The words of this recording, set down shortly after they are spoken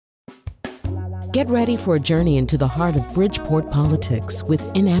Get ready for a journey into the heart of Bridgeport politics with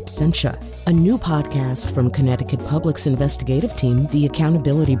In Absentia, a new podcast from Connecticut Public's investigative team, The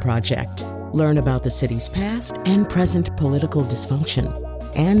Accountability Project. Learn about the city's past and present political dysfunction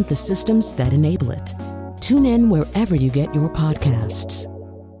and the systems that enable it. Tune in wherever you get your podcasts.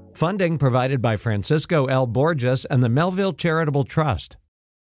 Funding provided by Francisco L. Borges and the Melville Charitable Trust.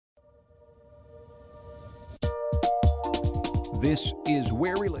 This is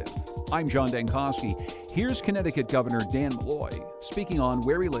Where We Live. I'm John Dankosky. Here's Connecticut Governor Dan Malloy speaking on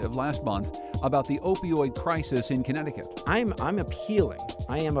Where We Live last month about the opioid crisis in Connecticut. I'm appealing.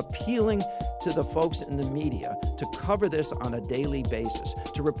 I am appealing to the folks in the media to cover this on a daily basis,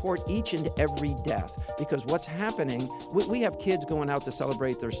 to report each and every death, because what's happening, we have kids going out to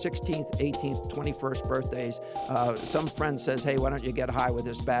celebrate their 16th, 18th, 21st birthdays. Some friend says, hey, why don't you get high with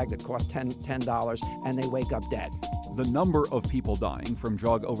this bag that costs $10, and they wake up dead. The number of people dying from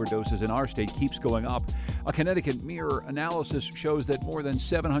drug overdoses in our state keeps going up. A Connecticut Mirror analysis shows that more than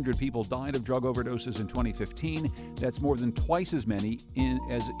 700 people died of drug overdoses in 2015. That's more than twice as many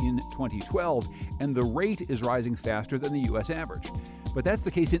as in 2012, and the rate is rising faster than the U.S. average. But that's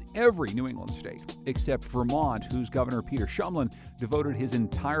the case in every New England state, except Vermont, whose Governor Peter Shumlin devoted his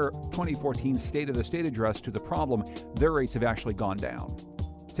entire 2014 State of the State address to the problem. Their rates have actually gone down.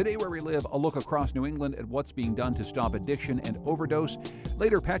 Today, Where We Live, a look across New England at what's being done to stop addiction and overdose.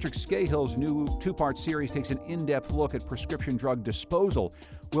 Later, Patrick Scahill's new two-part series takes an in-depth look at prescription drug disposal.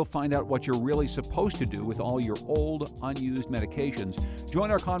 We'll find out what you're really supposed to do with all your old, unused medications.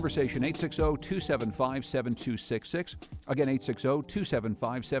 Join our conversation, 860-275-7266. Again,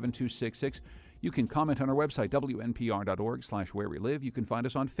 860-275-7266. You can comment on our website, wnpr.org/where we live. You can find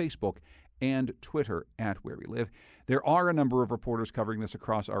us on Facebook and Twitter @Where We Live. There are a number of reporters covering this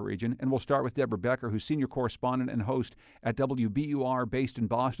across our region, and we'll start with Deborah Becker, who's senior correspondent and host at WBUR based in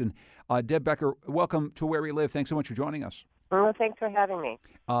Boston. Deb Becker, welcome to Where We Live. Thanks so much for joining us. Well, thanks for having me.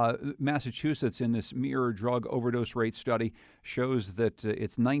 Massachusetts, in this Mirror drug overdose rate study, shows that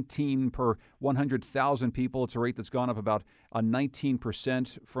it's 19 per 100,000 people. It's a rate that's gone up about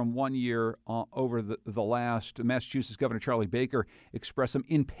 19% from 1 year over the last. Massachusetts Governor Charlie Baker expressed some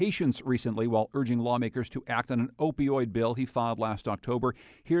impatience recently while urging lawmakers to act on an opioid bill he filed last October.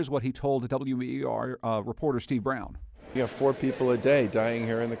 Here's what he told WBUR reporter Steve Brown. We have 4 people a day dying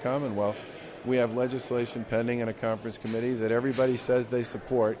here in the Commonwealth. We have legislation pending in a conference committee that everybody says they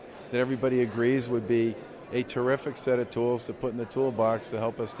support, that everybody agrees would be a terrific set of tools to put in the toolbox to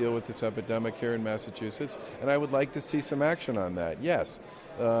help us deal with this epidemic here in Massachusetts. And I would like to see some action on that, yes.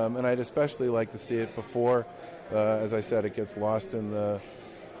 And I'd especially like to see it before, as I said, it gets lost in the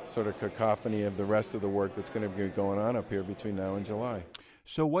sort of cacophony of the rest of the work that's going to be going on up here between now and July.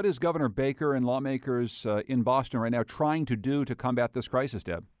 So what is Governor Baker and lawmakers in Boston right now trying to do to combat this crisis,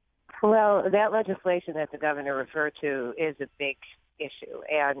 Deb? Well, that legislation that the governor referred to is a big issue,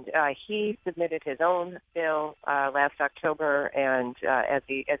 and he submitted his own bill last October, and as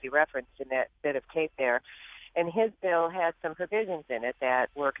he referenced in that bit of tape there, and his bill had some provisions in it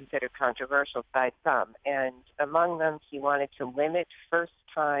that were considered controversial by some, and among them he wanted to limit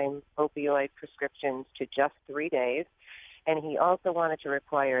first-time opioid prescriptions to just 3 days, and he also wanted to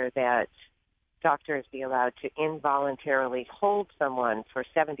require that doctors be allowed to involuntarily hold someone for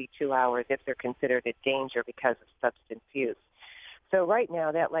 72 hours if they're considered a danger because of substance use. So right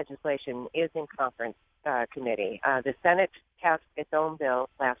now that legislation is in conference committee. The Senate passed its own bill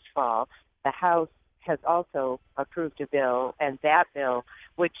last fall. The House has also approved a bill, and that bill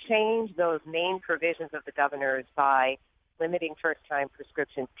would change those main provisions of the governor's by limiting first-time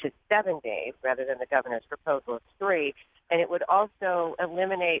prescriptions to 7 days rather than the governor's proposal of 3. And it would also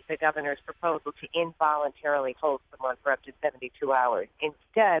eliminate the governor's proposal to involuntarily hold someone for up to 72 hours.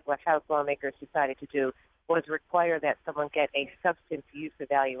 Instead, what House lawmakers decided to do was require that someone get a substance use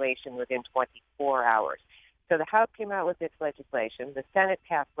evaluation within 24 hours. So the House came out with its legislation. The Senate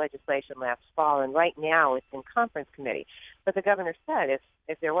passed legislation last fall, and right now it's in conference committee. But the governor said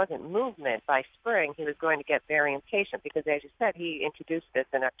if there wasn't movement by spring, he was going to get very impatient because, as you said, he introduced this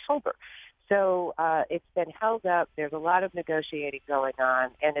in October. So it's been held up. There's a lot of negotiating going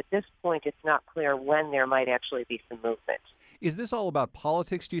on, and at this point it's not clear when there might actually be some movement. Is this all about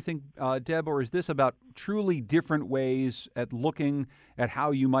politics, do you think, Deb, or is this about truly different ways at looking at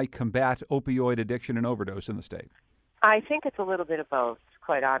how you might combat opioid addiction and overdose in the state? I think it's a little bit of both,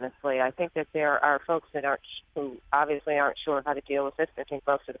 quite honestly. I think that there are folks that who obviously aren't sure how to deal with this. I think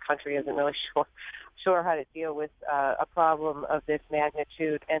most of the country isn't really sure how to deal with a problem of this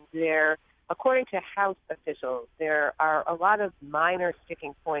magnitude, and there according to House officials, there are a lot of minor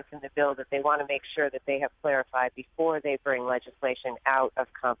sticking points in the bill that they want to make sure that they have clarified before they bring legislation out of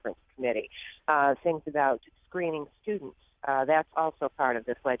conference committee. Things about screening students. That's also part of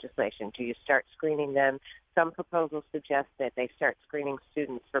this legislation. Do you start screening them? Some proposals suggest that they start screening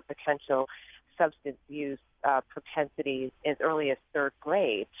students for potential substance use propensities as early as third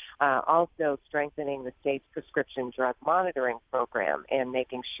grade. Also strengthening the state's prescription drug monitoring program and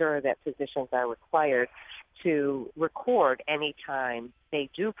making sure that physicians are required to record any time they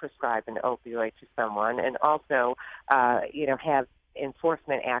do prescribe an opioid to someone, and also, have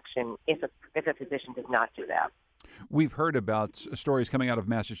enforcement action if a physician does not do that. We've heard about stories coming out of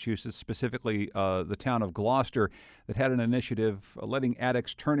Massachusetts, specifically the town of Gloucester, that had an initiative letting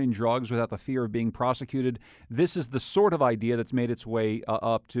addicts turn in drugs without the fear of being prosecuted. This is the sort of idea that's made its way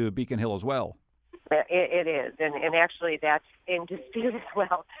up to Beacon Hill as well. It is, and actually that's in dispute as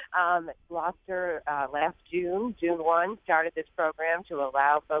well. Gloucester, last June 1, started this program to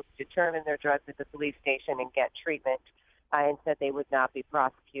allow folks to turn in their drugs at the police station and get treatment, and said they would not be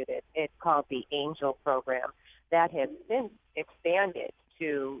prosecuted. It's called the Angel program. That has since expanded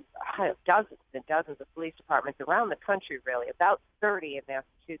to dozens and dozens of police departments around the country, really, about 30 in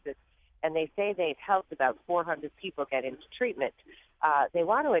Massachusetts, and they say they've helped about 400 people get into treatment. They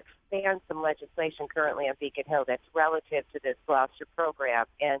want to expand some legislation currently on Beacon Hill that's relative to this Gloucester program,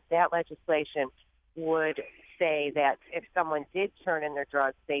 and that legislation would say that if someone did turn in their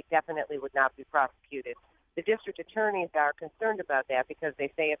drugs, they definitely would not be prosecuted. The district attorneys are concerned about that because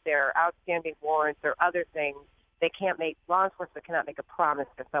they say if there are outstanding warrants or other things, law enforcement cannot make a promise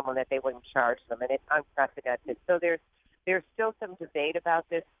to someone that they wouldn't charge them, and it's unprecedented. So there's still some debate about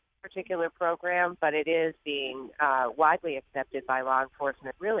this particular program, but it is being widely accepted by law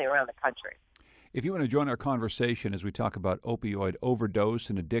enforcement really around the country. If you want to join our conversation as we talk about opioid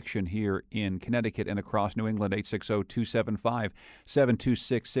overdose and addiction here in Connecticut and across New England,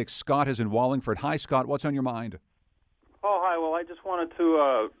 860-275-7266. Scott is in Wallingford. Hi, Scott. What's on your mind? Oh, hi. Well, I just wanted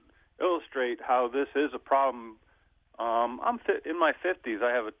to illustrate how this is a problem. I'm in my 50s.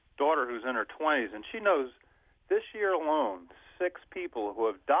 I have a daughter who's in her 20s, and she knows this year alone 6 people who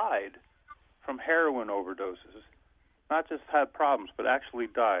have died from heroin overdoses. Not just had problems, but actually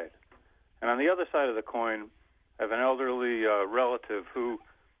died. And on the other side of the coin, I have an elderly relative who,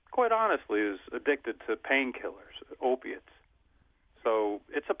 quite honestly, is addicted to painkillers, opiates. So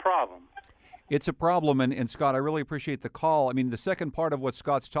it's a problem. It's a problem, and Scott, I really appreciate the call. I mean, the second part of what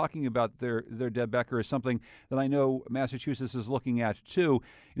Scott's talking about there, Deb Becker, is something that I know Massachusetts is looking at, too.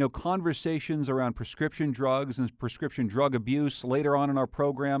 Conversations around prescription drugs and prescription drug abuse. Later on in our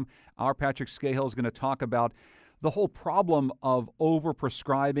program, our Patrick Scahill is going to talk about the whole problem of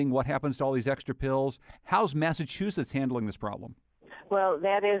overprescribing, what happens to all these extra pills. How's Massachusetts handling this problem? Well,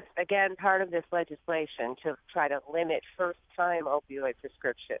 that is, again, part of this legislation to try to limit first-time opioid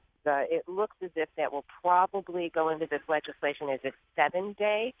prescriptions. It looks as if that will probably go into this legislation as a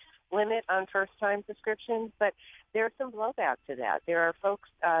 7-day limit on first-time prescriptions, but there's some blowback to that. There are folks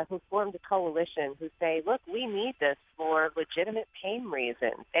who formed a coalition who say, look, we need this for legitimate pain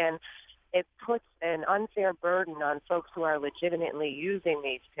reasons, and it puts an unfair burden on folks who are legitimately using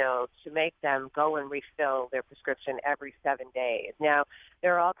these pills to make them go and refill their prescription every 7 days. Now,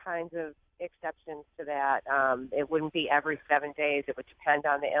 there are all kinds of exceptions to that. It wouldn't be every 7 days. It would depend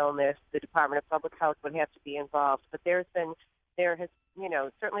on the illness. The Department of Public Health would have to be involved. But there has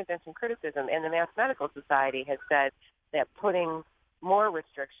certainly been some criticism, and the Mass Medical Society has said that putting more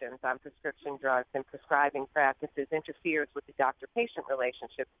restrictions on prescription drugs and prescribing practices interferes with the doctor-patient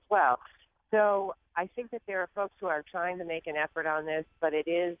relationship as well. So I think that there are folks who are trying to make an effort on this, but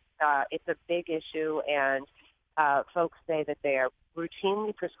it's a big issue, and folks say that they are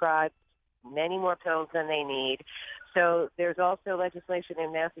routinely prescribed many more pills than they need. So there's also legislation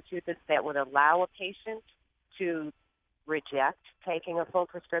in Massachusetts that would allow a patient to reject taking a full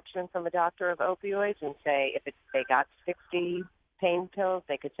prescription from a doctor of opioids and say if they got 60 pain pills,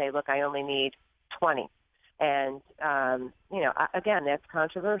 they could say, look, I only need 20. And, again, that's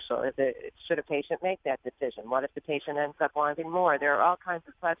controversial. Should a patient make that decision? What if the patient ends up wanting more? There are all kinds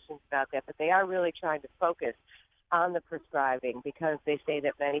of questions about that, but they are really trying to focus on the prescribing because they say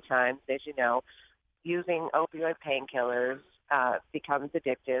that many times, as you know, using opioid painkillers becomes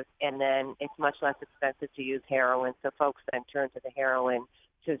addictive, and then it's much less expensive to use heroin, so folks then turn to the heroin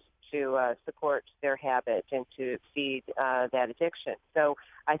to support their habit and to feed that addiction. So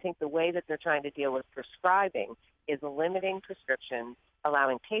I think the way that they're trying to deal with prescribing is limiting prescriptions,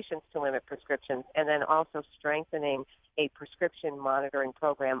 allowing patients to limit prescriptions, and then also strengthening a prescription monitoring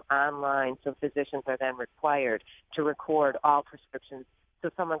program online so physicians are then required to record all prescriptions so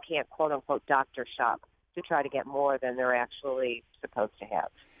someone can't, quote unquote, doctor shop to try to get more than they're actually supposed to have.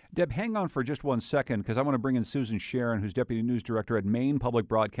 Deb, hang on for just 1 second, because I want to bring in Susan Sharon, who's Deputy News Director at Maine Public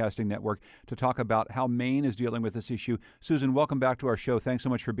Broadcasting Network, to talk about how Maine is dealing with this issue. Susan, welcome back to our show. Thanks so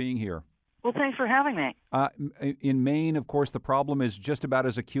much for being here. Well, thanks for having me. In Maine, of course, the problem is just about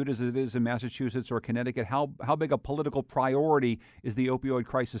as acute as it is in Massachusetts or Connecticut. How big a political priority is the opioid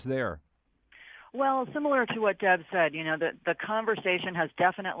crisis there? Well, similar to what Deb said, the conversation has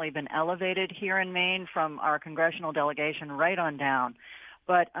definitely been elevated here in Maine from our congressional delegation right on down.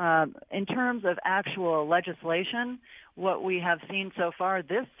 But in terms of actual legislation, what we have seen so far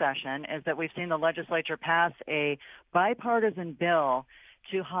this session is that we've seen the legislature pass a bipartisan bill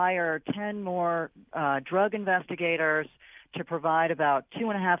to hire 10 more drug investigators, to provide about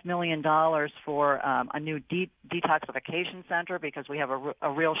 $2.5 million for a new detoxification center, because we have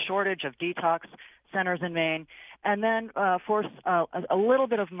a real shortage of detox centers in Maine, and then force a little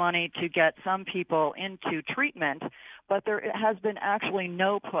bit of money to get some people into treatment. But there has been actually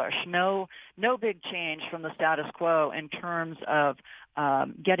no push, no big change from the status quo in terms of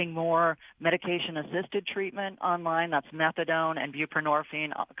getting more medication-assisted treatment online. That's methadone and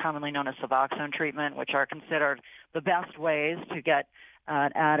buprenorphine, commonly known as Suboxone treatment, which are considered the best ways to get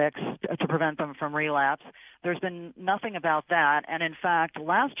addicts to prevent them from relapse. There's been nothing about that. And in fact,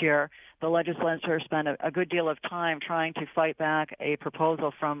 last year, the legislature spent a good deal of time trying to fight back a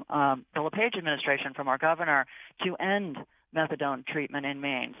proposal from the LePage administration, from our governor, to end methadone treatment in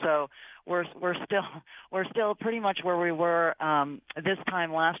Maine. So we're still pretty much where we were this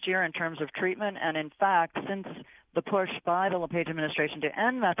time last year in terms of treatment. And in fact, since the push by the LePage administration to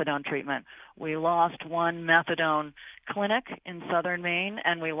end methadone treatment, we lost one methadone clinic in southern Maine,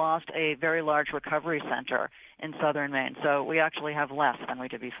 and we lost a very large recovery center in southern Maine. So we actually have less than we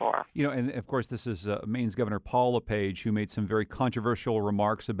did before. And of course, this is Maine's Governor Paul LePage, who made some very controversial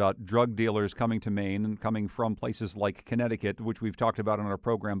remarks about drug dealers coming to Maine and coming from places like Connecticut, which we've talked about on our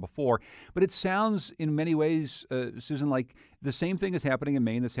program before. But it sounds in many ways, Susan, like the same thing is happening in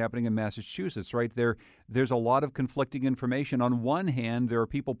Maine that's happening in Massachusetts, right? There's a lot of conflicting information. On one hand, there are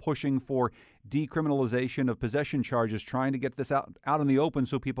people pushing for decriminalization of possession charges, trying to get this out in the open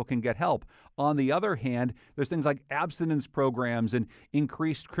so people can get help. On the other hand, there's things like abstinence programs and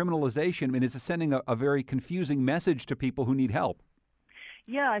increased criminalization. I mean, it's sending a very confusing message to people who need help.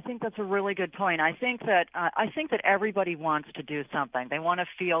 Yeah, I think that's a really good point. I think that everybody wants to do something. They want to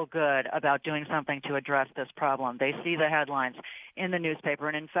feel good about doing something to address this problem. They see the headlines in the newspaper,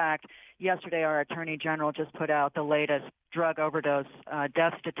 and in fact, yesterday our Attorney General just put out the latest drug overdose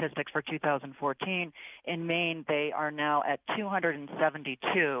death statistics for 2014. In Maine, they are now at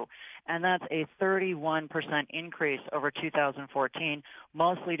 272, and that's a 31% increase over 2014,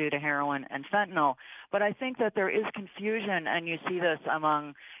 mostly due to heroin and fentanyl. But I think that there is confusion, and you see this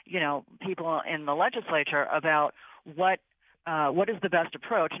among, people in the legislature about what is the best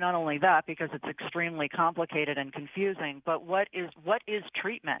approach. Not only that, because it's extremely complicated and confusing, but what is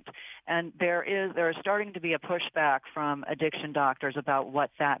treatment? And there is starting to be a pushback from addiction doctors about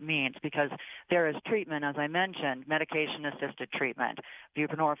what that means, because there is treatment, as I mentioned, medication-assisted treatment,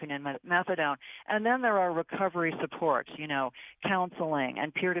 buprenorphine and methadone, and then there are recovery supports, counseling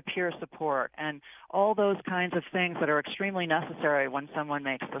and peer-to-peer support, and all those kinds of things that are extremely necessary when someone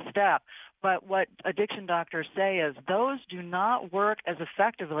makes the step. But what addiction doctors say is those do not work as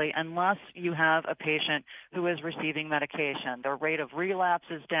effectively unless you have a patient who is receiving medication. Their rate of relapse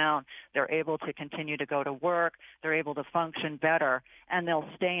is down. They're able to continue to go to work. They're able to function better, and they'll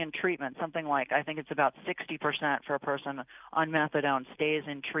stay in treatment. Something like, I think it's about 60% for a person on methadone stays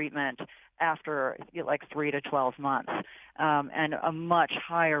in treatment after 3 to 12 months, and a much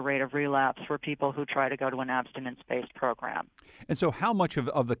higher rate of relapse for people who try to go to an abstinence-based program. And so how much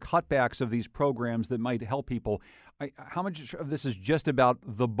of the cutbacks of these programs that might help people, how much of this is just about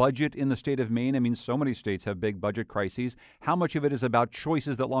the budget in the state of Maine? I mean, so many states have big budget crises. How much of it is about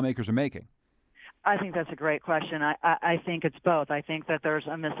choices that lawmakers are making? I think that's a great question. I think it's both. I think that there's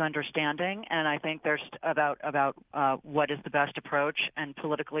a misunderstanding, and I think there's about what is the best approach, and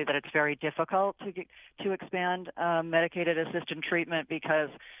politically that it's very difficult to expand medicated assisted treatment because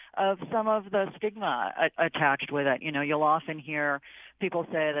of some of the stigma attached with it. You'll often hear people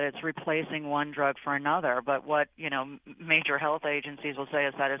say that it's replacing one drug for another, but what major health agencies will say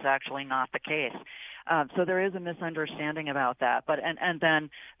is that is actually not the case. So there is a misunderstanding about that. But and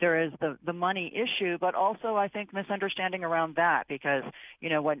then there is the money issue, but also I think misunderstanding around that, because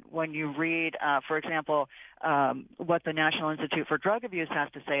when you read, for example, what the National Institute for Drug Abuse has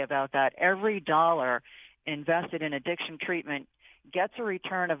to say about that, every dollar invested in addiction treatment gets a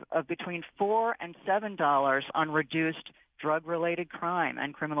return of between $4 and $7 on reduced drug-related crime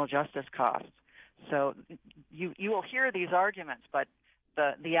and criminal justice costs. So you will hear these arguments, but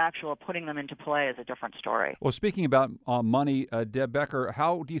the actual putting them into play is a different story. Well, speaking about money, Deb Becker,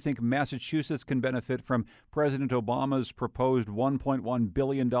 how do you think Massachusetts can benefit from President Obama's proposed $1.1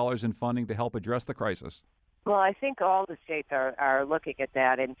 billion in funding to help address the crisis? Well, I think all the states are looking at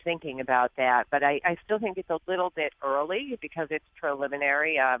that and thinking about that, but I still think it's a little bit early because it's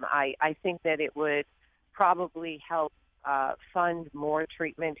preliminary. I think that it would probably help fund more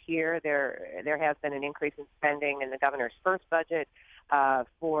treatment here. There has been an increase in spending in the governor's first budget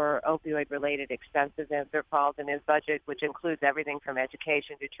for opioid-related expenses, as they're called, in his budget, which includes everything from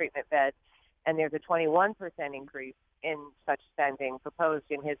education to treatment beds. And there's a 21% increase in such spending proposed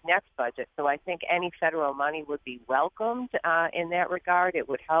in his next budget. So I think any federal money would be welcomed in that regard. It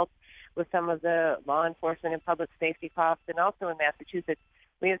would help with some of the law enforcement and public safety costs. And also in Massachusetts,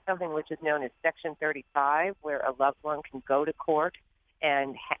 we have something which is known as Section 35, where a loved one can go to court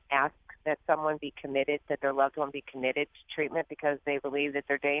and ask that someone be committed, that their loved one be committed to treatment because they believe that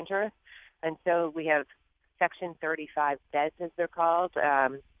they're dangerous. And so we have Section 35 beds, as they're called.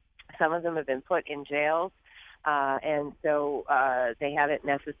 Some of them have been put in jails, and so they haven't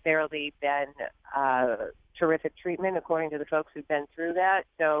necessarily been terrific treatment, according to the folks who've been through that.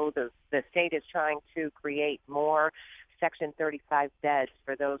 So the state is trying to create more Section 35 beds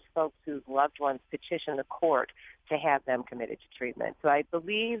for those folks whose loved ones petition the court to have them committed to treatment. So I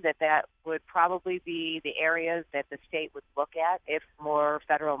believe that would probably be the areas that the state would look at if more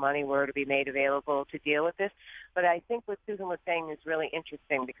federal money were to be made available to deal with this. But I think what Susan was saying is really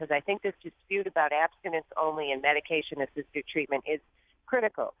interesting because I think this dispute about abstinence only and medication-assisted treatment is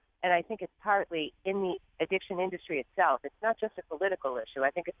critical. And I think it's partly in the addiction industry itself. It's not just a political issue. I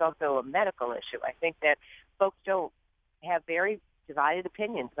think it's also a medical issue. I think that folks don't have very divided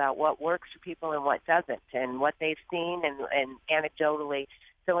opinions about what works for people and what doesn't, and what they've seen and anecdotally.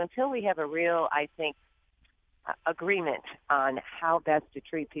 So until we have a real, I think, agreement on how best to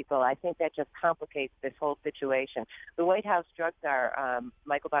treat people, I think that just complicates this whole situation. The White House drug czar,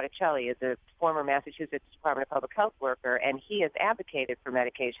 Michael Botticelli, is a former Massachusetts Department of Public Health worker, and he has advocated for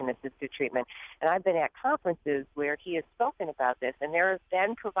medication-assisted treatment. And I've been at conferences where he has spoken about this, and there have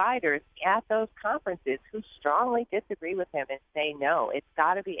been providers at those conferences who strongly disagree with him and say, no, it's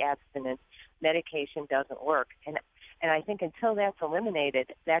got to be abstinence. Medication doesn't work. And I think until that's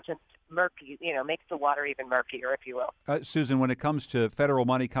eliminated, that just makes the water even murkier, if you will. Susan, when it comes to federal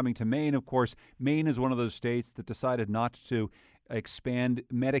money coming to Maine, of course, Maine is one of those states that decided not to expand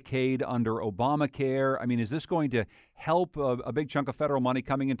Medicaid under Obamacare. I mean, is this going to help a big chunk of federal money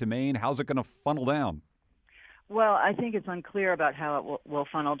coming into Maine? How's it going to funnel down? Well, I think it's unclear about how it will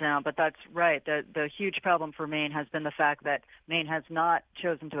funnel down, but that's right. The huge problem for Maine has been the fact that Maine has not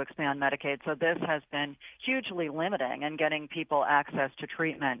chosen to expand Medicaid, so this has been hugely limiting in getting people access to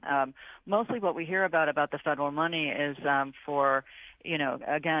treatment. Mostly what we hear about the federal money is for,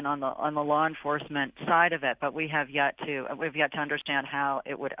 again, on the law enforcement side of it, but we've yet to understand how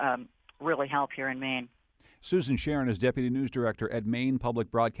it would really help here in Maine. Susan Sharon is Deputy News Director at Maine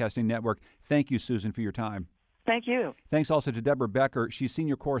Public Broadcasting Network. Thank you, Susan, for your time. Thank you. Thanks also to Deborah Becker. She's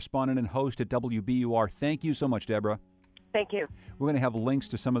senior correspondent and host at WBUR. Thank you so much, Deborah. Thank you. We're going to have links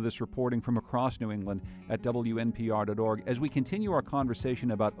to some of this reporting from across New England at WNPR.org. As we continue our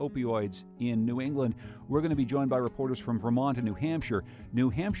conversation about opioids in New England, we're going to be joined by reporters from Vermont and New Hampshire. New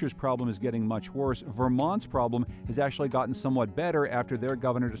Hampshire's problem is getting much worse. Vermont's problem has actually gotten somewhat better after their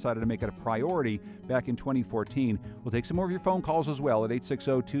governor decided to make it a priority back in 2014. We'll take some more of your phone calls as well at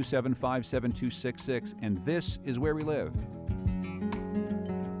 860-275-7266. And this is Where We Live.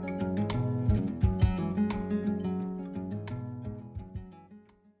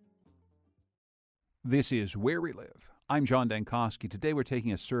 This is Where We Live. I'm John Dankosky. Today we're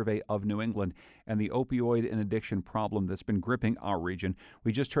taking a survey of New England and the opioid and addiction problem that's been gripping our region.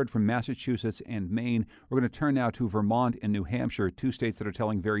 We just heard from Massachusetts and Maine. We're going to turn now to Vermont and New Hampshire, two states that are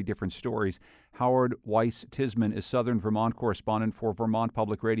telling very different stories. Howard Weiss-Tisman is Southern Vermont correspondent for Vermont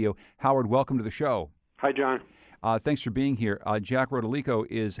Public Radio. Howard, welcome to the show. Hi, John. Thanks for being here. Jack Rodolico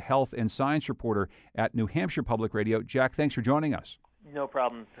is health and science reporter at New Hampshire Public Radio. Jack, thanks for joining us. No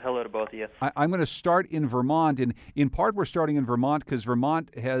problem. Hello to both of you. I'm going to start in Vermont, and in part we're starting in Vermont because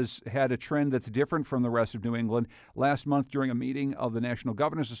Vermont has had a trend that's different from the rest of New England. Last month during a meeting of the National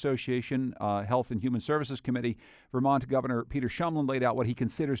Governors Association Health and Human Services Committee, Vermont Governor Peter Shumlin laid out what he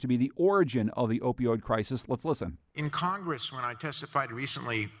considers to be the origin of the opioid crisis. Let's listen. In Congress, when I testified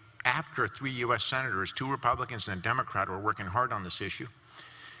recently after 3 U.S. senators, 2 Republicans and a Democrat, were working hard on this issue,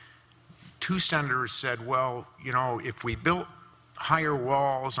 2 senators said, well, if we built higher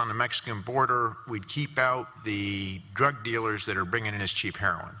walls on the Mexican border. We'd keep out the drug dealers that are bringing in this cheap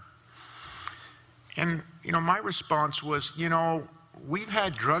heroin. And, my response was, we've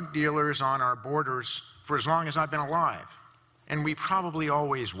had drug dealers on our borders for as long as I've been alive, and we probably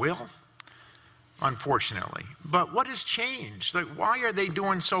always will, unfortunately. But what has changed? Why are they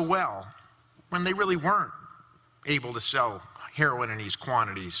doing so well when they really weren't able to sell heroin in these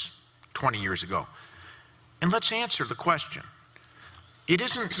quantities 20 years ago? And let's answer the question. It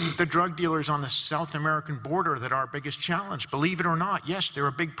isn't the drug dealers on the South American border that are our biggest challenge. Believe it or not, yes, they're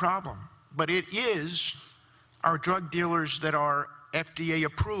a big problem. But it is our drug dealers that are FDA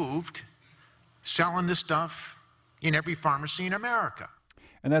approved selling this stuff in every pharmacy in America.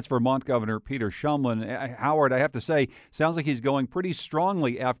 And that's Vermont Governor Peter Shumlin. Howard, I have to say, sounds like he's going pretty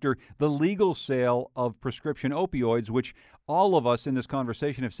strongly after the legal sale of prescription opioids, which all of us in this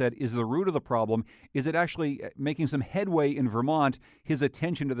conversation have said is the root of the problem. Is it actually making some headway in Vermont, his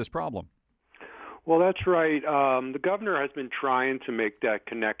attention to this problem? Well, that's right. The governor has been trying to make that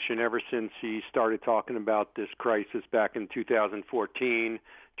connection ever since he started talking about this crisis back in 2014.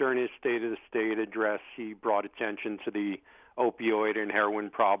 During his State of the State address, he brought attention to the opioid and heroin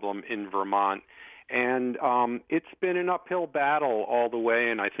problem in Vermont. And it's been an uphill battle all the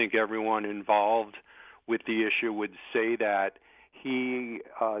way, and I think everyone involved with the issue would say that. He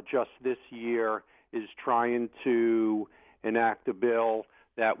just this year is trying to enact a bill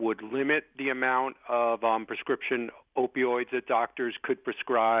that would limit the amount of prescription opioids that doctors could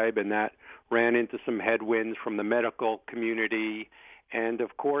prescribe, and that ran into some headwinds from the medical community. And,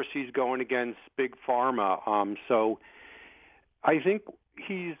 of course, he's going against Big Pharma. So I think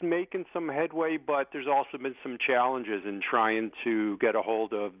he's making some headway, but there's also been some challenges in trying to get a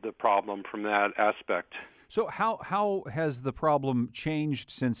hold of the problem from that aspect. So how has the problem changed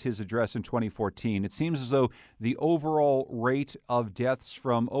since his address in 2014? It seems as though the overall rate of deaths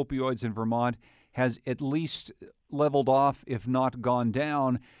from opioids in Vermont has at least leveled off, if not gone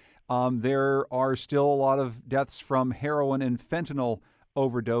down. There are still a lot of deaths from heroin and fentanyl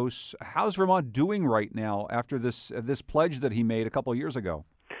overdose. How's Vermont doing right now after this pledge that he made a couple of years ago?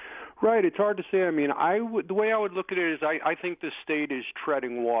 Right, it's hard to say. I mean, the way I would look at it is I think the state is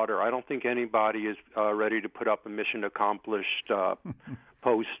treading water. I don't think anybody is ready to put up a mission accomplished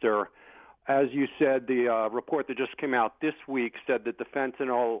poster. As you said, the report that just came out this week said that the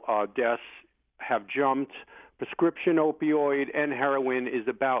fentanyl deaths have jumped. Prescription opioid and heroin is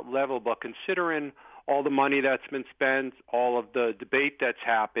about level, but considering all the money that's been spent, all of the debate that's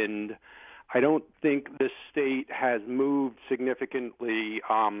happened, I don't think the state has moved significantly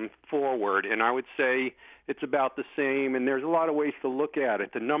forward. And I would say it's about the same, and there's a lot of ways to look at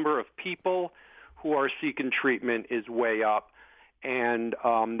it. The number of people who are seeking treatment is way up, and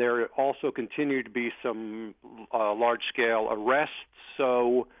there also continue to be some large-scale arrests.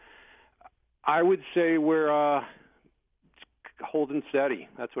 So I would say we're holding steady.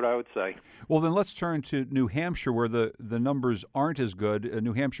 That's what I would say. Well, then let's turn to New Hampshire, where the numbers aren't as good.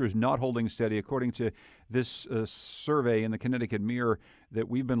 New Hampshire is not holding steady. According to this survey in the Connecticut Mirror that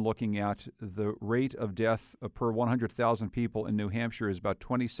we've been looking at, the rate of death per 100,000 people in New Hampshire is about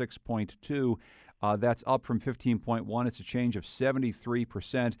 26.2. That's up from 15.1. It's a change of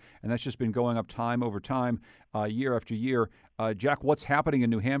 73%, and that's just been going up time over time, year after year. Jack, what's happening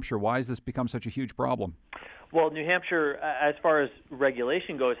in New Hampshire? Why has this become such a huge problem? Well, New Hampshire, as far as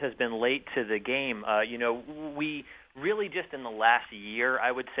regulation goes, has been late to the game. We really just in the last year, I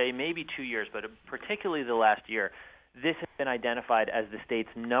would say, maybe 2 years, but particularly the last year, this has been identified as the state's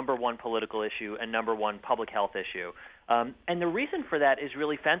number one political issue and number one public health issue. And the reason for that is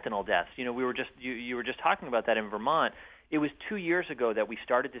really fentanyl deaths. You were just talking about that in Vermont. It was 2 years ago that we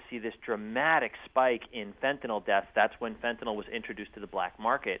started to see this dramatic spike in fentanyl deaths. That's when fentanyl was introduced to the black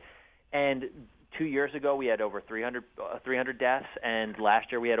market. And 2 years ago, we had over 300 deaths, and last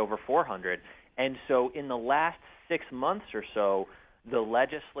year we had over 400. And so in the last 6 months or so, the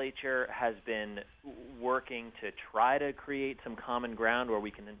legislature has been working to try to create some common ground where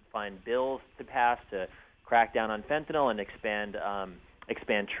we can find bills to pass to crack down on fentanyl and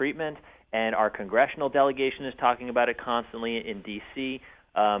expand treatment. And our congressional delegation is talking about it constantly in D.C.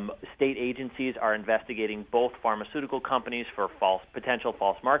 State agencies are investigating both pharmaceutical companies for potential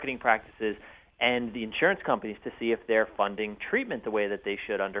false marketing practices and the insurance companies to see if they're funding treatment the way that they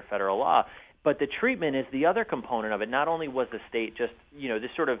should under federal law. But the treatment is the other component of it. Not only was the state just, this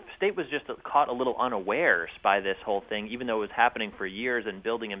sort of state was just caught a little unawares by this whole thing, even though it was happening for years and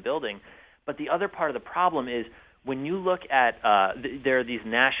building. But the other part of the problem is when you look at, there are these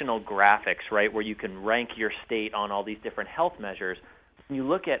national graphics, right, where you can rank your state on all these different health measures. When you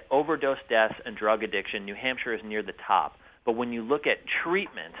look at overdose deaths and drug addiction, New Hampshire is near the top. But when you look at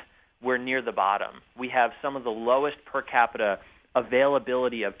treatment, we're near the bottom. We have some of the lowest per capita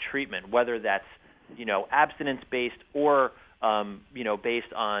availability of treatment, whether that's, abstinence-based or,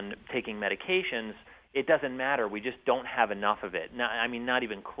 based on taking medications. It doesn't matter. We just don't have enough of it. Not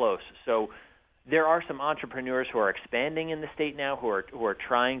even close. So there are some entrepreneurs who are expanding in the state now who are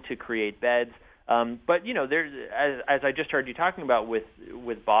trying to create beds. But there's, as I just heard you talking about with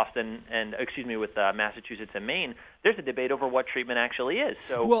Boston and with Massachusetts and Maine, there's a debate over what treatment actually is.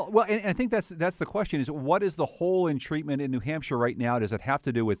 So well, and I think that's the question: is what is the hole in treatment in New Hampshire right now? Does it have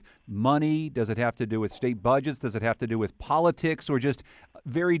to do with money? Does it have to do with state budgets? Does it have to do with politics, or just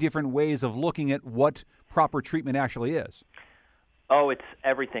very different ways of looking at what proper treatment actually is? Oh, it's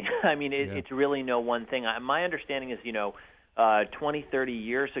everything. It's really no one thing. My understanding is, 20, 30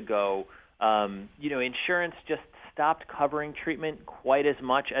 years ago, insurance just stopped covering treatment quite as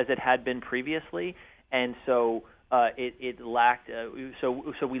much as it had been previously, and so it lacked.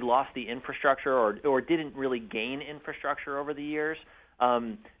 So we lost the infrastructure, or didn't really gain infrastructure over the years.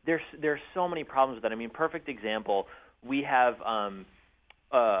 There's so many problems with that. Perfect example. We have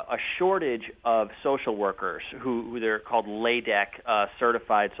a shortage of social workers who they're called LADEC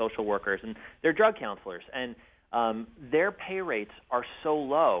certified social workers, and they're drug counselors, and their pay rates are so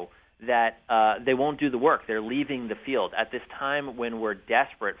low that they won't do the work. They're leaving the field. At this time when we're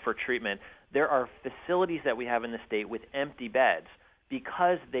desperate for treatment, there are facilities that we have in the state with empty beds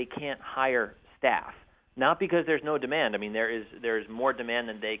because they can't hire staff. Not because there's no demand. There's more demand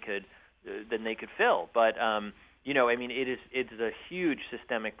than they could fill. But it's a huge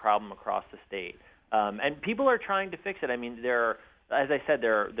systemic problem across the state, and people are trying to fix it. As I said,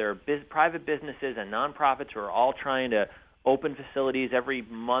 there are private businesses and nonprofits who are all trying to open facilities. Every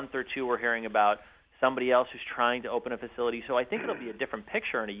month or two we're hearing about somebody else who's trying to open a facility. So I think it'll be a different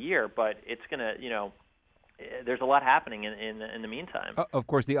picture in a year, but it's going to, there's a lot happening in the meantime. Of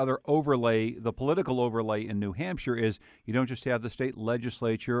course, the other overlay, the political overlay in New Hampshire is you don't just have the state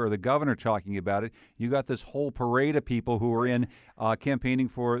legislature or the governor talking about it. You got this whole parade of people who are in campaigning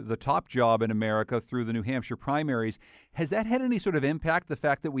for the top job in America through the New Hampshire primaries. Has that had any sort of impact, the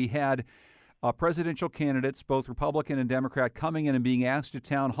fact that we had presidential candidates, both Republican and Democrat, coming in and being asked at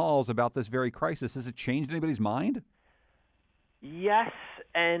town halls about this very crisis? Has it changed anybody's mind? Yes,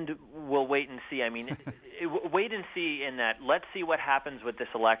 and we'll wait and see. Wait and see in that let's see what happens with this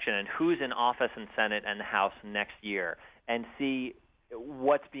election and who's in office in Senate and the House next year, and see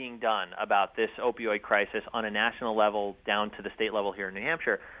what's being done about this opioid crisis on a national level down to the state level here in New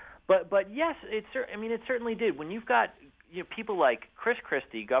Hampshire. But yes, it certainly did. When you've got people like Chris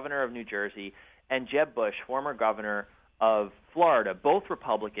Christie, governor of New Jersey, and Jeb Bush, former governor of Florida, both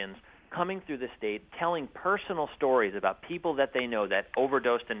Republicans, coming through the state telling personal stories about people that they know that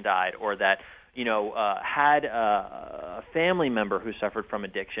overdosed and died, or that had a family member who suffered from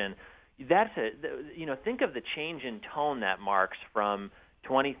addiction. That's think of the change in tone that marks from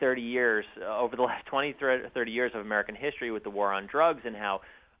 20, 30 years, over the last 20, 30 years of American history with the war on drugs, and how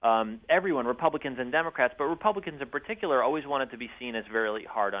everyone, Republicans and Democrats, but Republicans in particular, always wanted to be seen as very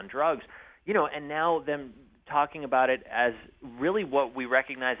hard on drugs, and now them talking about it as really what we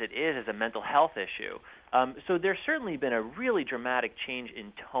recognize it is, as a mental health issue. So there's certainly been a really dramatic change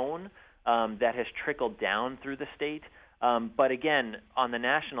in tone that has trickled down through the state. But again, on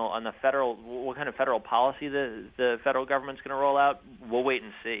the federal, what kind of federal policy the federal government's going to roll out, we'll wait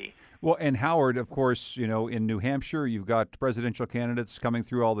and see. Well, and Howard, of course, in New Hampshire, you've got presidential candidates coming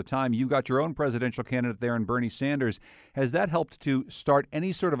through all the time. You've got your own presidential candidate there in Bernie Sanders. Has that helped to start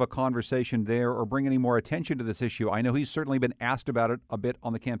any sort of a conversation there or bring any more attention to this issue? I know he's certainly been asked about it a bit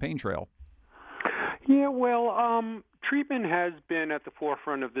on the campaign trail. Yeah, well, treatment has been at the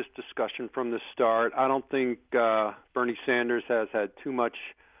forefront of this discussion from the start. I don't think Bernie Sanders has had too much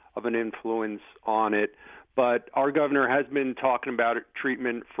of an influence on it. But our governor has been talking about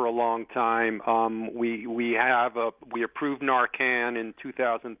treatment for a long time. We approved Narcan in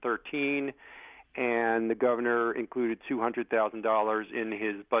 2013, and the governor included $200,000 in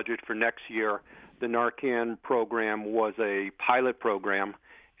his budget for next year. The Narcan program was a pilot program,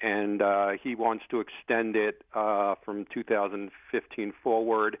 and he wants to extend it from 2015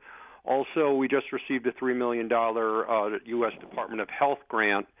 forward. Also, we just received a $3 million U.S. Department of Health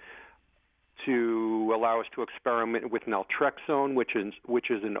grant to allow us to experiment with naltrexone, which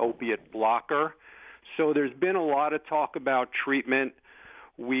is an opiate blocker. So there's been a lot of talk about treatment.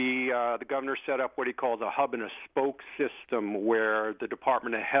 The governor set up what he calls a hub and a spoke system, where the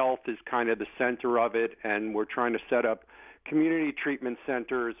Department of Health is kind of the center of it, and we're trying to set up community treatment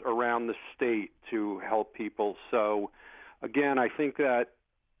centers around the state to help people. So, again, I think that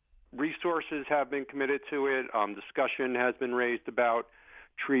resources have been committed to it. Discussion has been raised about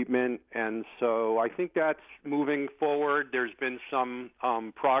treatment, and so I think that's moving forward. There's been some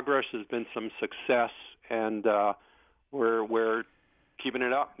progress. There's been some success, and we're keeping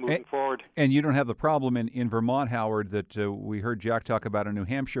it up, moving forward. And you don't have the problem in Vermont, Howard, that we heard Jack talk about in New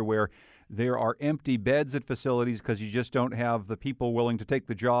Hampshire, where there are empty beds at facilities because you just don't have the people willing to take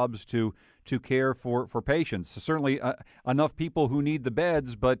the jobs to care for patients. So certainly enough people who need the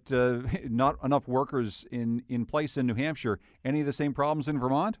beds, but not enough workers in place in New Hampshire. Any of the same problems in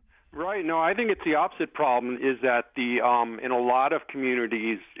Vermont? Right. No, I think it's the opposite problem. Is that in a lot of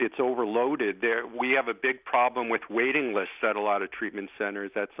communities it's overloaded. We have a big problem with waiting lists at a lot of treatment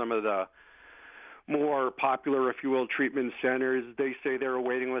centers. At some of the more popular, if you will, treatment centers, they say there are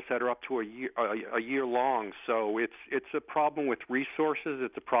waiting lists that are up to a year long. So it's a problem with resources.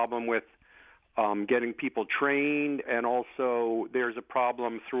 It's a problem with getting people trained, and also there's a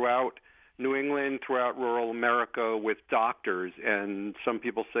problem throughout New England, throughout rural America, with doctors. And some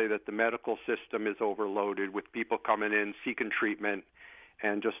people say that the medical system is overloaded with people coming in seeking treatment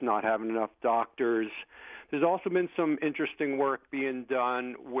and just not having enough doctors. There's also been some interesting work being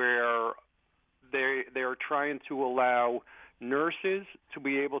done where they're trying to allow nurses to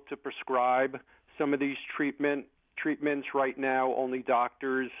be able to prescribe some of these treatments. Right now, only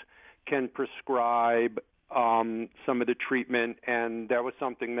doctors can prescribe some of the treatment, and that was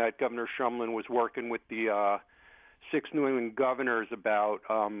something that Governor Shumlin was working with the 6 New England governors about,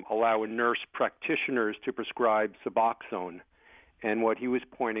 allowing nurse practitioners to prescribe Suboxone. And what he was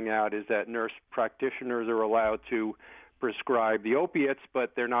pointing out is that nurse practitioners are allowed to prescribe the opiates,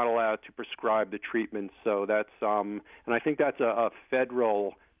 but they're not allowed to prescribe the treatment. So that's and I think that's a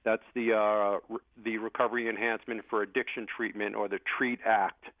federal. That's the Recovery Enhancement for Addiction Treatment, or the TREAT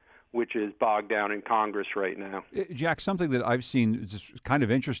Act, which is bogged down in Congress right now. Jack, something that I've seen is kind of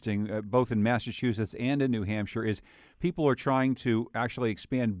interesting, both in Massachusetts and in New Hampshire, is people are trying to actually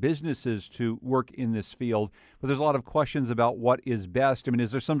expand businesses to work in this field, but there's a lot of questions about what is best. I mean,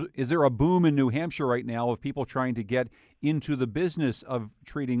 is there a boom in New Hampshire right now of people trying to get into the business of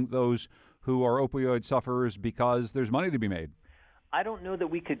treating those who are opioid sufferers because there's money to be made? I don't know that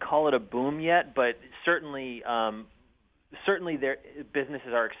we could call it a boom yet, but certainly their businesses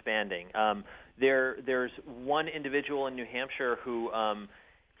are expanding. There's one individual in New Hampshire who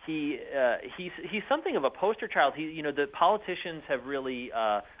he's something of a poster child. The politicians have really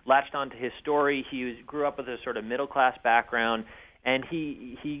latched onto his story. He grew up with a sort of middle class background, and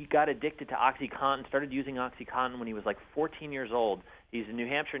he got addicted to OxyContin. Started using OxyContin when he was like 14 years old. He's a New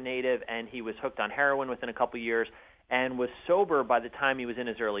Hampshire native, and he was hooked on heroin within a couple years, and was sober by the time he was in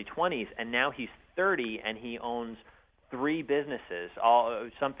his early 20s. And now he's 30, and he owns 3 businesses,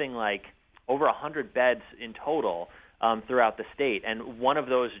 something like over 100 beds in total throughout the state, and one of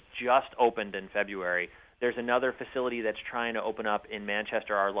those just opened in February. There's another facility that's trying to open up in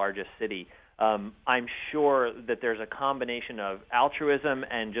Manchester, our largest city. I'm sure that there's a combination of altruism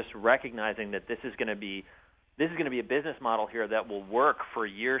and just recognizing that this is going to be a business model here that will work for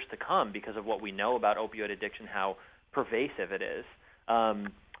years to come because of what we know about opioid addiction, how pervasive it is.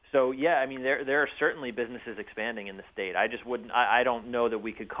 So yeah, I mean there are certainly businesses expanding in the state. I don't know that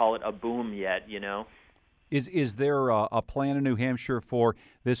we could call it a boom yet, Is there a plan in New Hampshire for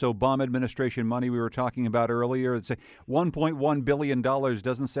this Obama administration money we were talking about earlier? It's $1.1 billion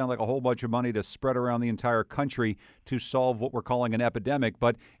doesn't sound like a whole bunch of money to spread around the entire country to solve what we're calling an epidemic,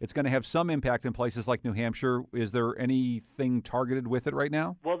 but it's going to have some impact in places like New Hampshire. Is there anything targeted with it right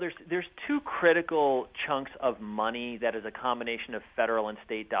now? Well, there's 2 critical chunks of money that is a combination of federal and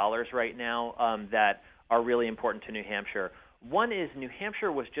state dollars right now that are really important to New Hampshire. One is New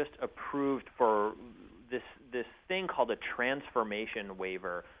Hampshire was just approved for this thing called a transformation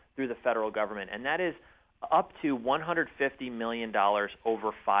waiver through the federal government, and that is up to $150 million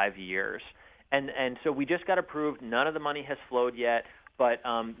over 5 years. And so we just got approved. None of the money has flowed yet, but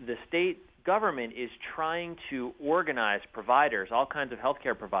the state government is trying to organize providers, all kinds of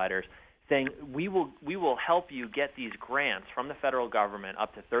healthcare providers, saying we will help you get these grants from the federal government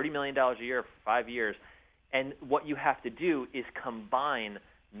up to $30 million a year for 5 years, and what you have to do is combine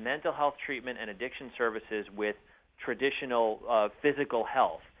mental health treatment and addiction services with traditional physical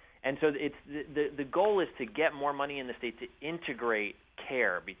health. And so it's the goal is to get more money in the state to integrate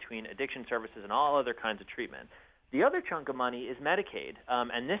care between addiction services and all other kinds of treatment. The other chunk of money is Medicaid,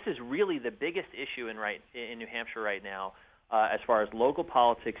 and this is really the biggest issue in New Hampshire right now as far as local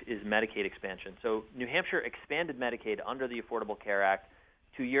politics is Medicaid expansion. So New Hampshire expanded Medicaid under the Affordable Care Act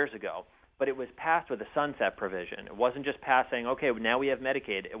 2 years ago. but it was passed with a sunset provision. It wasn't just passing, okay, now we have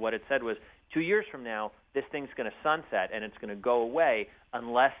Medicaid. What it said was 2 years from now, this thing's going to sunset and it's going to go away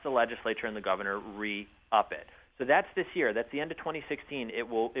unless the legislature and the governor re-up it. So that's this year. That's the end of 2016. It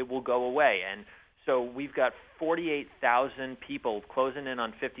will go away. And so we've got 48,000 people, closing in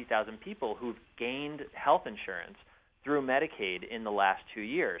on 50,000 people who've gained health insurance through Medicaid in the last 2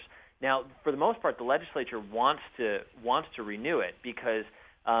 years. Now, for the most part, the legislature wants to renew it because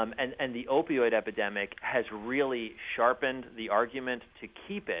and the opioid epidemic has really sharpened the argument to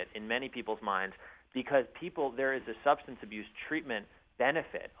keep it in many people's minds because there is a substance abuse treatment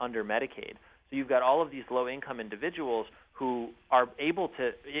benefit under Medicaid. So you've got all of these low-income individuals who are able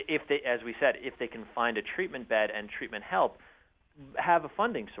to, if they can find a treatment bed and treatment help, have a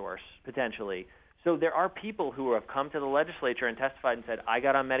funding source potentially. So there are people who have come to the legislature and testified and said, I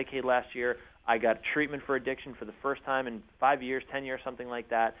got on Medicaid last year, I got treatment for addiction for the first time in 5 years, 10 years, something like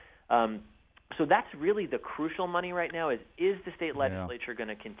that. So that's really the crucial money right now is the state legislature going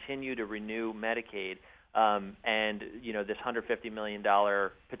to continue to renew Medicaid and, this $150 million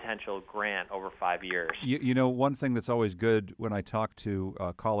potential grant over 5 years? One thing that's always good when I talk to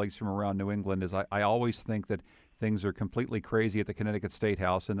colleagues from around New England is I always think that things are completely crazy at the Connecticut State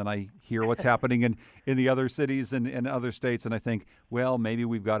House, and then I hear what's happening in the other cities and other states, and I think, well, maybe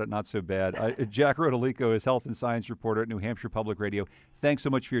we've got it not so bad. Jack Rodolico is health and science reporter at New Hampshire Public Radio. Thanks so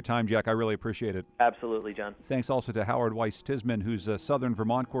much for your time, Jack. I really appreciate it. Absolutely, John. Thanks also to Howard Weiss-Tisman, who's a Southern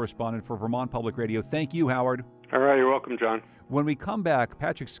Vermont correspondent for Vermont Public Radio. Thank you, Howard. All right, you're welcome, John. When we come back,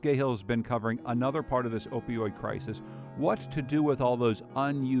 Patrick Scahill has been covering another part of this opioid crisis, what to do with all those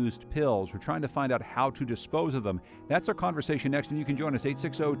unused pills. We're trying to find out how to dispose of them. That's our conversation next, and you can join us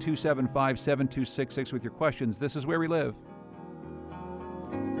 860-275-7266 with your questions. This is Where We Live.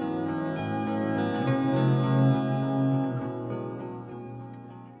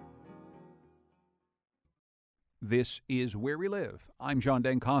 This is Where We Live. I'm John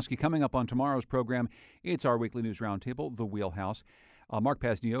Dankosky. Coming up on tomorrow's program, it's our weekly news roundtable, The Wheelhouse. Mark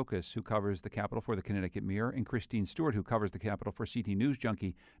Pasniokis, who covers the Capitol for the Connecticut Mirror, and Christine Stewart, who covers the Capitol for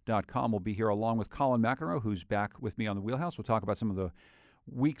CTNewsJunkie.com, will be here along with Colin McEnroe, who's back with me on The Wheelhouse. We'll talk about some of the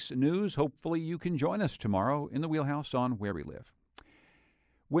week's news. Hopefully you can join us tomorrow in The Wheelhouse on Where We Live.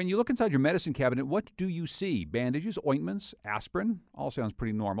 When you look inside your medicine cabinet, what do you see? Bandages, ointments, aspirin? All sounds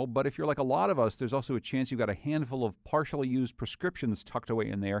pretty normal, but if you're like a lot of us, there's also a chance you've got a handful of partially used prescriptions tucked away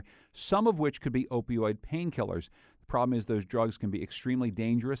in there, some of which could be opioid painkillers. The problem is those drugs can be extremely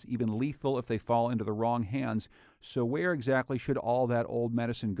dangerous, even lethal if they fall into the wrong hands. So where exactly should all that old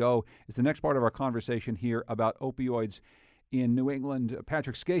medicine go is the next part of our conversation here about opioids in New England.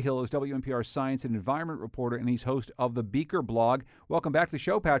 Patrick Scahill is WNPR's science and environment reporter, and he's host of the Beaker blog. Welcome back to the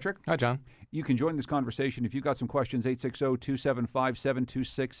show, Patrick. Hi, John. You can join this conversation if you've got some questions,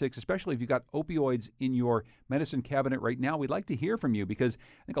 860-275-7266, especially if you've got opioids in your medicine cabinet right now. We'd like to hear from you because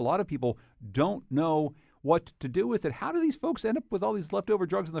I think a lot of people don't know what to do with it. How do these folks end up with all these leftover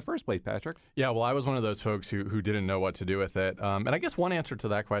drugs in the first place, Patrick? Yeah, well, I was one of those folks who didn't know what to do with it. And I guess one answer to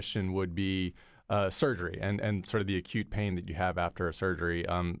that question would be surgery and sort of the acute pain that you have after a surgery.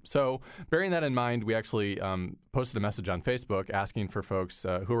 So bearing that in mind, we actually posted a message on Facebook asking for folks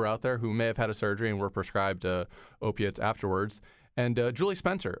who are out there who may have had a surgery and were prescribed opiates afterwards. And Julie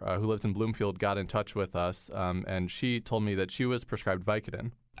Spencer, who lives in Bloomfield, got in touch with us, and she told me that she was prescribed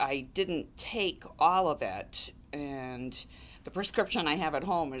Vicodin. I didn't take all of it, and the prescription I have at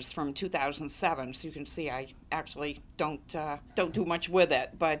home is from 2007, so you can see I actually don't do much with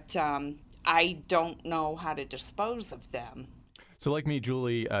it. But I don't know how to dispose of them. So like me,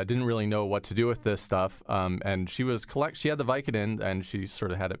 Julie didn't really know what to do with this stuff, and she had the Vicodin, and she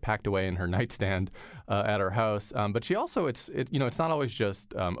sort of had it packed away in her nightstand at her house. But she also, it's not always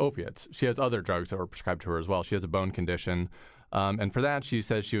just opiates. She has other drugs that were prescribed to her as well. She has a bone condition, and for that, she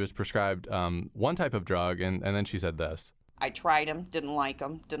says she was prescribed one type of drug, and then she said this. I tried them, didn't like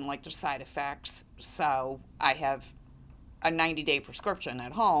the side effects, so I have a 90-day prescription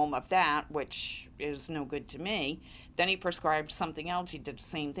at home of that, which is no good to me. Then he prescribed something else. He did the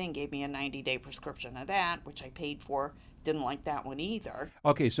same thing, gave me a 90-day prescription of that, which I paid for. Didn't like that one either.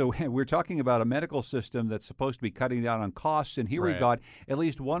 Okay, so we're talking about a medical system that's supposed to be cutting down on costs, and here We've got at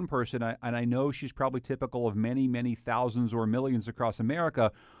least one person, and I know she's probably typical of many, many thousands or millions across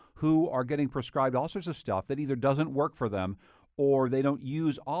America, who are getting prescribed all sorts of stuff that either doesn't work for them or they don't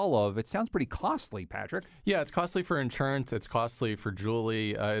use all of. It sounds pretty costly, Patrick. Yeah, it's costly for insurance. It's costly for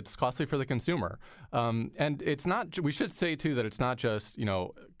Julie. It's costly for the consumer. And it's not. We should say too that it's not just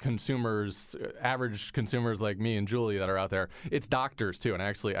consumers, average consumers like me and Julie that are out there. It's doctors too. And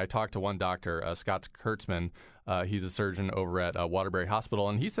actually, I talked to one doctor, Scott Kurtzman. He's a surgeon over at Waterbury Hospital,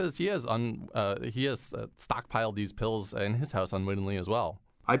 and he says he has stockpiled these pills in his house unwittingly as well.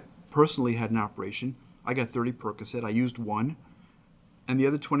 I personally had an operation. I got 30 Percocet. I used one, and the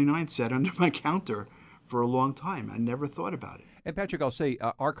other 29 sat under my counter for a long time. I never thought about it. And Patrick, I'll say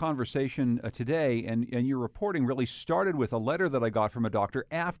our conversation today and your reporting really started with a letter that I got from a doctor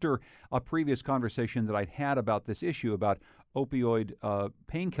after a previous conversation that I'd had about this issue about opioid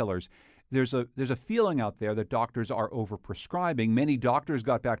painkillers. There's a feeling out there that doctors are overprescribing. Many doctors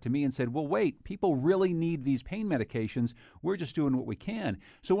got back to me and said, well, wait, people really need these pain medications. We're just doing what we can.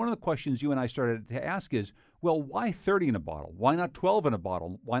 So one of the questions you and I started to ask is, well, why 30 in a bottle? Why not 12 in a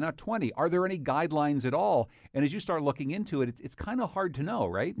bottle? Why not 20? Are there any guidelines at all? And as you start looking into it, it's kind of hard to know,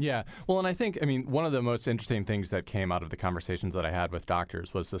 right? Yeah. Well, and I think, one of the most interesting things that came out of the conversations that I had with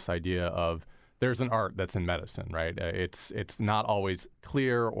doctors was this idea of there's an art that's in medicine, right? It's not always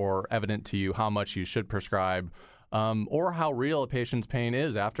clear or evident to you how much you should prescribe or how real a patient's pain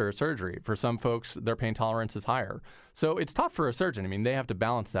is after a surgery. For some folks, their pain tolerance is higher. So it's tough for a surgeon. They have to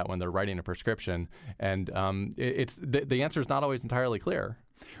balance that when they're writing a prescription. And the answer is not always entirely clear.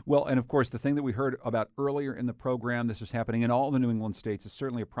 Well, and of course, the thing that we heard about earlier in the program, this is happening in all the New England states, it's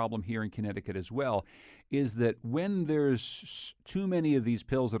certainly a problem here in Connecticut as well, is that when there's too many of these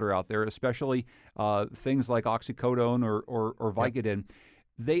pills that are out there, especially things like oxycodone or Vicodin,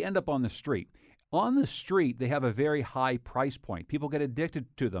 they end up on the street. On the street, they have a very high price point. People get addicted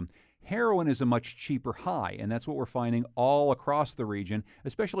to them. Heroin is a much cheaper high, and that's what we're finding all across the region,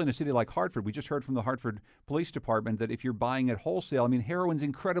 especially in a city like Hartford. We just heard from the Hartford Police Department that if you're buying it wholesale, heroin's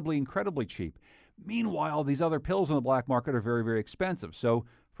incredibly, incredibly cheap. Meanwhile, these other pills on the black market are very, very expensive. So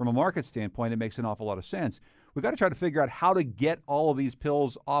from a market standpoint, it makes an awful lot of sense. We've got to try to figure out how to get all of these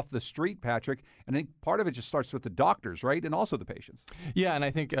pills off the street, Patrick. And I think part of it just starts with the doctors, right? And also the patients. Yeah, and I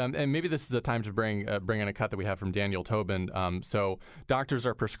think, and maybe this is a time to bring in a cut that we have from Daniel Tobin. So doctors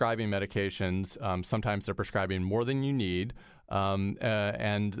are prescribing medications. Sometimes they're prescribing more than you need,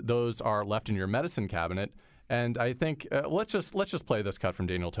 and those are left in your medicine cabinet. And I think let's just play this cut from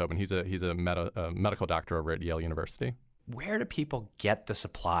Daniel Tobin. He's a medical doctor over at Yale University. Where do people get the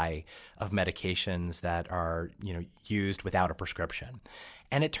supply of medications that are, used without a prescription?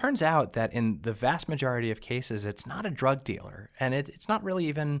 And it turns out that in the vast majority of cases, it's not a drug dealer, and it's not really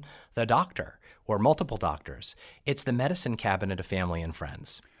even the doctor or multiple doctors. It's the medicine cabinet of family and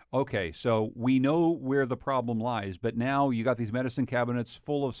friends. Okay, so we know where the problem lies, but now you got these medicine cabinets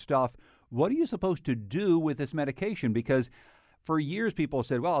full of stuff. What are you supposed to do with this medication? Because for years, people have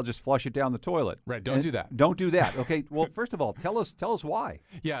said, well, I'll just flush it down the toilet. Right, don't do that. Don't do that. Okay, well, first of all, tell us why.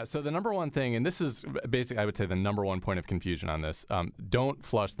 Yeah, so the number one thing, and this is basically, I would say, the number one point of confusion on this, don't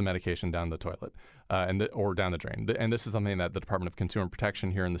flush the medication down the toilet or down the drain. And this is something that the Department of Consumer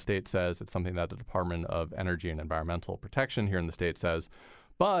Protection here in the state says. It's something that the Department of Energy and Environmental Protection here in the state says.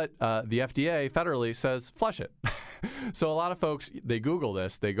 But the FDA federally says flush it. So a lot of folks, they Google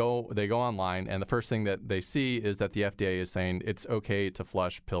this, they go online, and the first thing that they see is that the FDA is saying it's okay to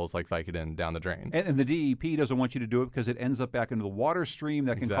flush pills like Vicodin down the drain. And the DEP doesn't want you to do it because it ends up back into the water stream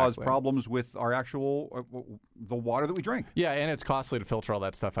that can cause problems with our actual the water that we drink. Yeah, and it's costly to filter all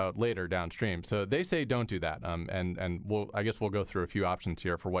that stuff out later downstream. So they say don't do that. And I guess we'll go through a few options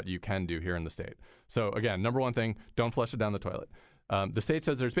here for what you can do here in the state. So again, number one thing, don't flush it down the toilet. The state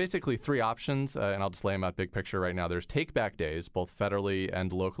says there's basically three options, and I'll just lay them out big picture right now. There's take-back days, both federally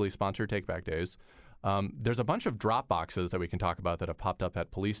and locally sponsored take-back days. There's a bunch of drop boxes that we can talk about that have popped up at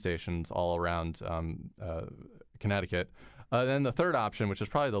police stations all around Connecticut. Then the third option, which is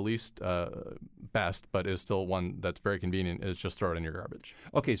probably the least best, but is still one that's very convenient, is just throw it in your garbage.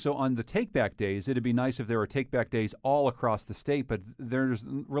 Okay, so on the take-back days, it'd be nice if there were take-back days all across the state, but there's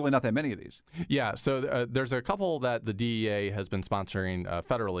really not that many of these. Yeah, so there's a couple that the DEA has been sponsoring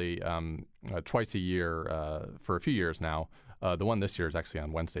federally twice a year for a few years now. The one this year is actually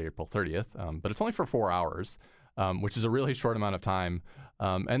on Wednesday, April 30th, but it's only for 4 hours. Which is a really short amount of time.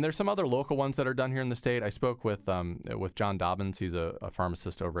 And there's some other local ones that are done here in the state. I spoke with John Dobbins. He's a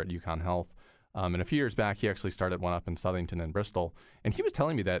pharmacist over at UConn Health. And a few years back, he actually started one up in Southington and Bristol. And he was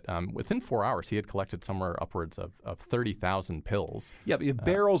telling me that within 4 hours, he had collected somewhere upwards of 30,000 pills. Yeah, but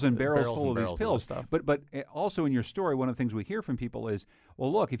barrels and barrels full of these pills. But also in your story, one of the things we hear from people is,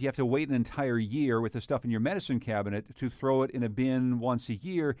 well, look, if you have to wait an entire year with the stuff in your medicine cabinet to throw it in a bin once a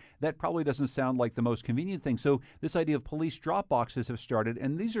year, that probably doesn't sound like the most convenient thing. So this idea of police drop boxes have started,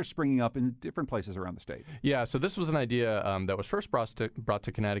 and these are springing up in different places around the state. Yeah, so this was an idea that was first brought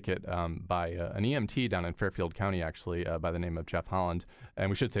to Connecticut by an EMT down in Fairfield County, actually, by the name of Jeff Holland. And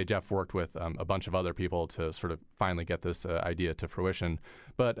we should say Jeff worked with a bunch of other people to sort of finally get this idea to fruition.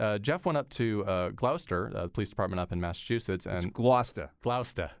 But Jeff went up to Gloucester, the police department up in Massachusetts. And it's Gloucester.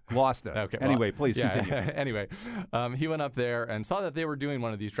 Okay. Anyway, please continue. Anyway, he went up there and saw that they were doing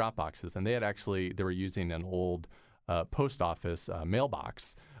one of these drop boxes. And they were using an old post office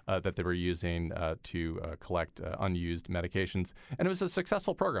mailbox that they were using to collect unused medications. And it was a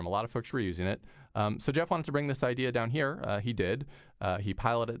successful program. A lot of folks were using it. So Jeff wanted to bring this idea down here. He did. He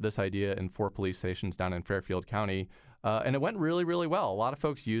piloted this idea in 4 police stations down in Fairfield County. And it went really, really well. A lot of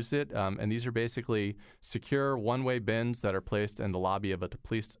folks used it. And these are basically secure one-way bins that are placed in the lobby of a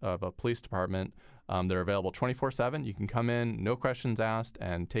police department. They're available 24/7. You can come in, no questions asked,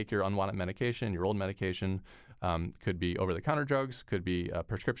 and take your unwanted medication, your old medication. Could be over-the-counter drugs, could be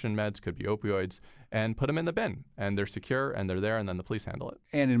prescription meds, could be opioids, and put them in the bin. And they're secure, and they're there, and then the police handle it.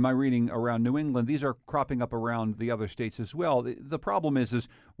 And in my reading around New England, these are cropping up around the other states as well. The problem is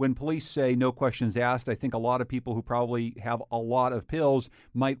when police say no questions asked, I think a lot of people who probably have a lot of pills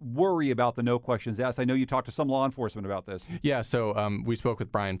might worry about the no questions asked. I know you talked to some law enforcement about this. Yeah, so we spoke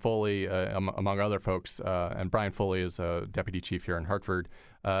with Brian Foley, among other folks, and Brian Foley is a deputy chief here in Hartford.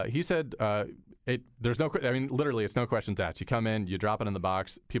 He said literally, it's no questions asked. You come in, you drop it in the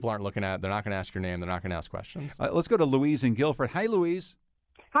box. People aren't looking at it. They're not going to ask your name. They're not going to ask questions. Let's go to Louise in Guilford. Hi, Louise.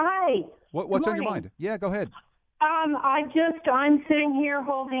 Hi. What's on your mind? Yeah, go ahead. I'm sitting here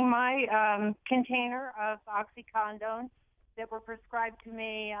holding my container of oxycodone that were prescribed to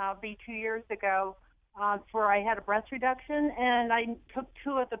me 2 years ago for I had a breast reduction, and I took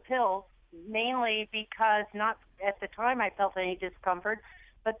 2 of the pills, mainly because not at the time I felt any discomfort,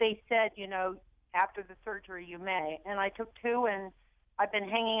 but they said, after the surgery you may. And I took 2, and I've been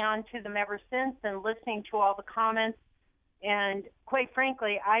hanging on to them ever since and listening to all the comments. And quite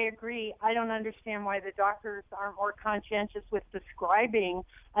frankly, I agree. I don't understand why the doctors aren't more conscientious with prescribing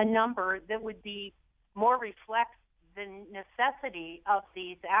a number that would be more reflects the necessity of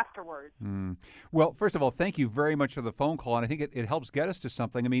these afterwards. Well, first of all, thank you very much for the phone call, and I think it helps get us to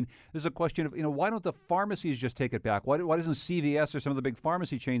something. I mean, there's a question of, why don't the pharmacies just take it back? Why doesn't CVS or some of the big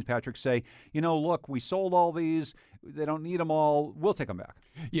pharmacy chains, Patrick, say, look, we sold all these, they don't need them all, we'll take them back?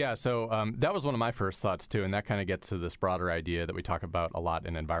 Yeah, so that was one of my first thoughts, too, and that kind of gets to this broader idea that we talk about a lot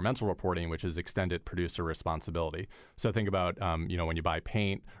in environmental reporting, which is extended producer responsibility. So think about, when you buy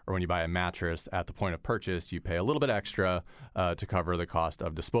paint or when you buy a mattress at the point of purchase, you pay a little bit extra to cover the cost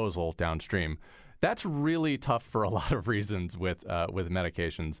of disposal downstream. That's really tough for a lot of reasons with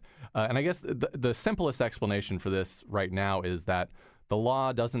medications. And I guess the simplest explanation for this right now is that the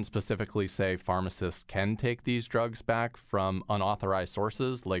law doesn't specifically say pharmacists can take these drugs back from unauthorized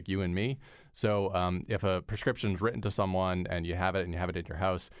sources like you and me. So if a prescription is written to someone and you have it in your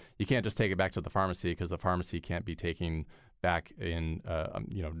house, you can't just take it back to the pharmacy because the pharmacy can't be taking back in,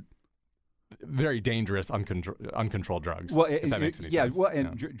 very dangerous, uncontrolled drugs. Well, if that makes any sense.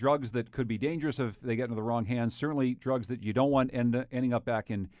 Drugs that could be dangerous if they get into the wrong hands. Certainly, drugs that you don't want ending up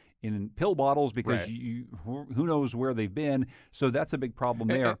back in pill bottles because who knows where they've been. So that's a big problem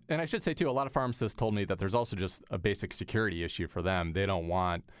there. And I should say too, a lot of pharmacists told me that there's also just a basic security issue for them. They don't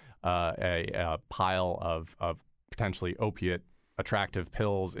want a pile of potentially opiate attractive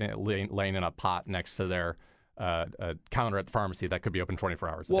pills laying in a pot next to their counter at the pharmacy that could be open 24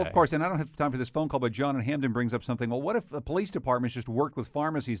 hours a day. Well, of course, and I don't have time for this phone call, but John in Hamden brings up something. Well, what if the police departments just worked with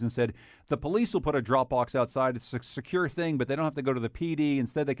pharmacies and said, the police will put a drop box outside, it's a secure thing, but they don't have to go to the PD.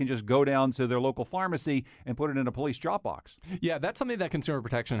 Instead, they can just go down to their local pharmacy and put it in a police drop box. Yeah, that's something that Consumer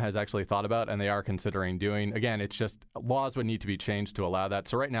Protection has actually thought about, and they are considering doing. Again, it's just laws would need to be changed to allow that.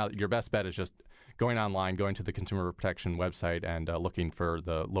 So right now, your best bet is just going online, going to the Consumer Protection website, and looking for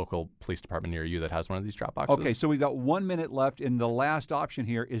the local police department near you that has one of these drop boxes. Okay, so we've got 1 minute left, and the last option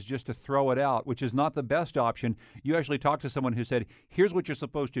here is just to throw it out, which is not the best option. You actually talked to someone who said, here's what you're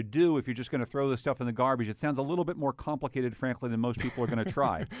supposed to do if you're just going to throw this stuff in the garbage. It sounds a little bit more complicated, frankly, than most people are going to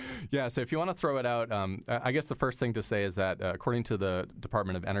try. Yeah, so if you want to throw it out, I guess the first thing to say is that according to the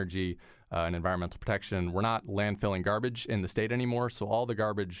Department of Energy and Environmental Protection, we're not landfilling garbage in the state anymore, so all the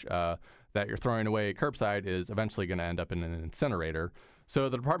garbage that you're throwing away curbside is eventually going to end up in an incinerator. So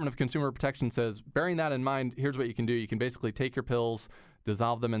the Department of Consumer Protection says, bearing that in mind, here's what you can do. You can basically take your pills,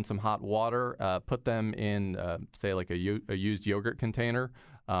 dissolve them in some hot water, put them in, say, like a used yogurt container,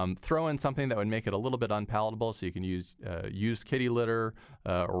 Throw in something that would make it a little bit unpalatable, so you can use used kitty litter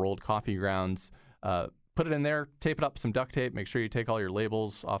or old coffee grounds. Put it in there, tape it up with some duct tape, make sure you take all your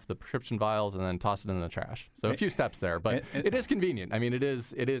labels off the prescription vials, and then toss it in the trash. So a few steps there, but it is convenient. I mean, it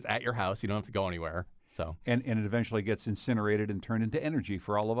is at your house. You don't have to go anywhere. So and it eventually gets incinerated and turned into energy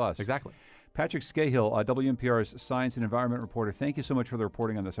for all of us. Exactly. Patrick Scahill, WNPR's Science and Environment reporter, thank you so much for the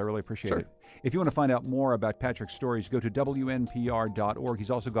reporting on this. I really appreciate it. If you want to find out more about Patrick's stories, go to WNPR.org.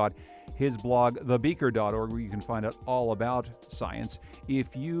 He's also got his blog, thebeaker.org, where you can find out all about science.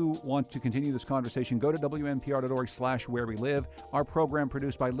 If you want to continue this conversation, go to WNPR.org/where we live. Our program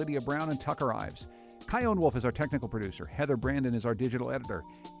produced by Lydia Brown and Tucker Ives. Kyone Wolf is our technical producer. Heather Brandon is our digital editor.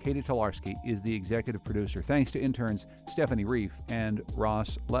 Katie Tolarski is the executive producer. Thanks to interns Stephanie Reif and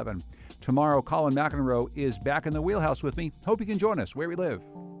Ross Levin. Tomorrow, Colin McEnroe is back in the wheelhouse with me. Hope you can join us where we live.